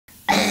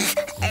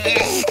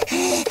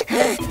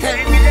Cookies.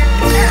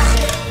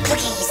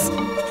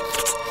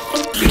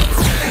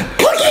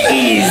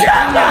 Cookies!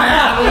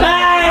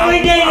 Hey, we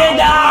need it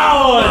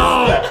down!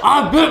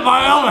 I bit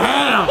my own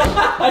hand!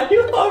 Are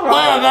you alright?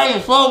 Wait, I'm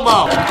making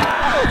slow-mo!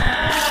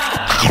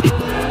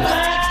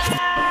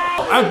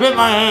 I bit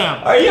my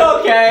hand! Are you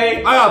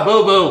okay? I got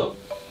boo-boo!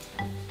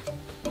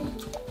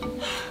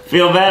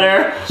 Feel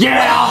better?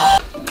 Yeah!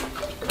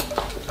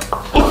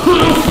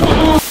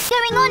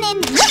 Going on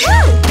in...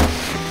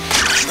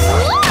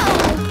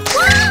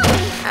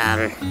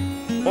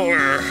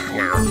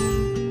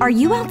 No. Are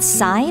you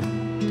outside?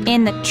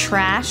 In the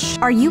trash?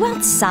 Are you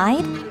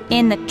outside?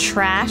 In the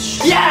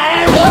trash?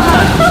 Yeah, and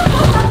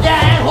what?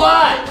 Yeah, and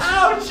what?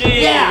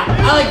 Ouchie! Yeah,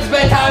 I like to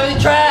spend time in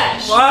the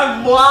trash.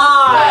 Why?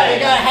 Well, you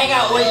gotta hang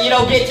out with,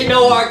 get to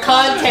know our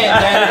content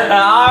better.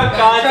 Our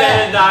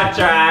content is not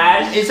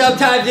trash. And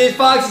sometimes this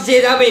Foxy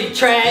says I'm in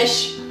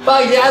trash.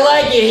 Foxy, I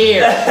like it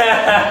here.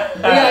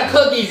 We got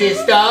cookies and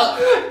stuff.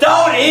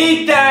 Don't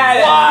eat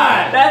that!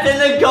 Why? That's in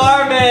the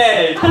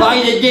garbage.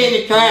 Foxy, just get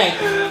in the trash.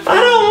 I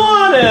don't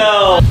want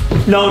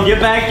to. No, get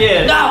back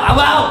in. No, I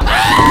won't.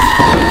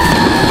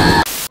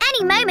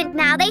 Any moment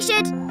now, they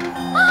should do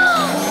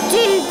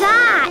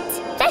that.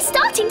 They're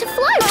starting to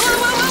float.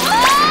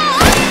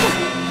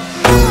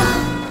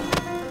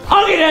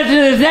 Okay, that's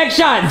the next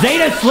shot.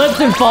 Zeta slips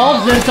and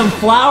falls, then some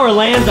flour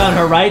lands on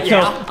her, right?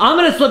 Yeah. So I'm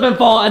gonna slip and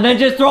fall, and then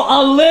just throw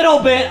a little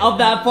bit of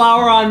that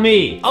flour on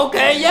me.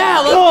 Okay, yeah,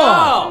 let's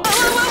go.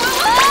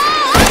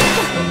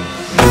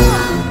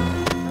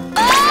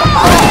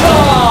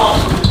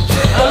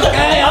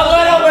 Okay, a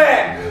little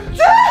bit.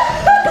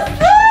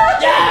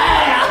 Yeah.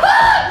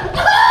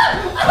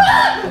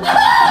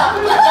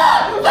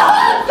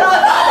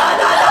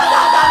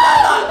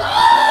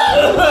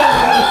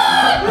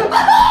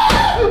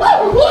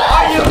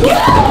 Are you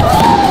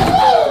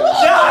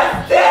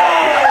Justin?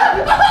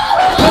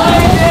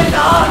 Clean this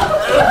up!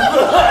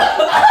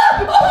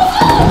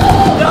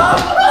 Stop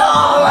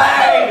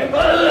falling!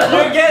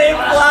 You're getting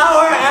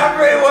flour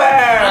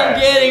everywhere! I'm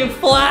getting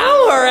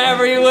flour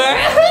everywhere!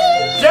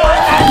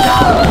 Justin,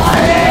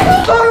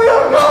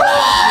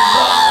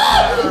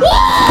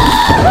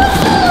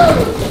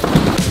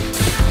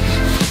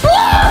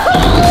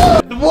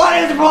 what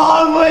is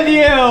wrong with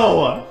you?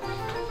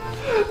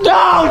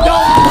 No,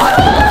 don't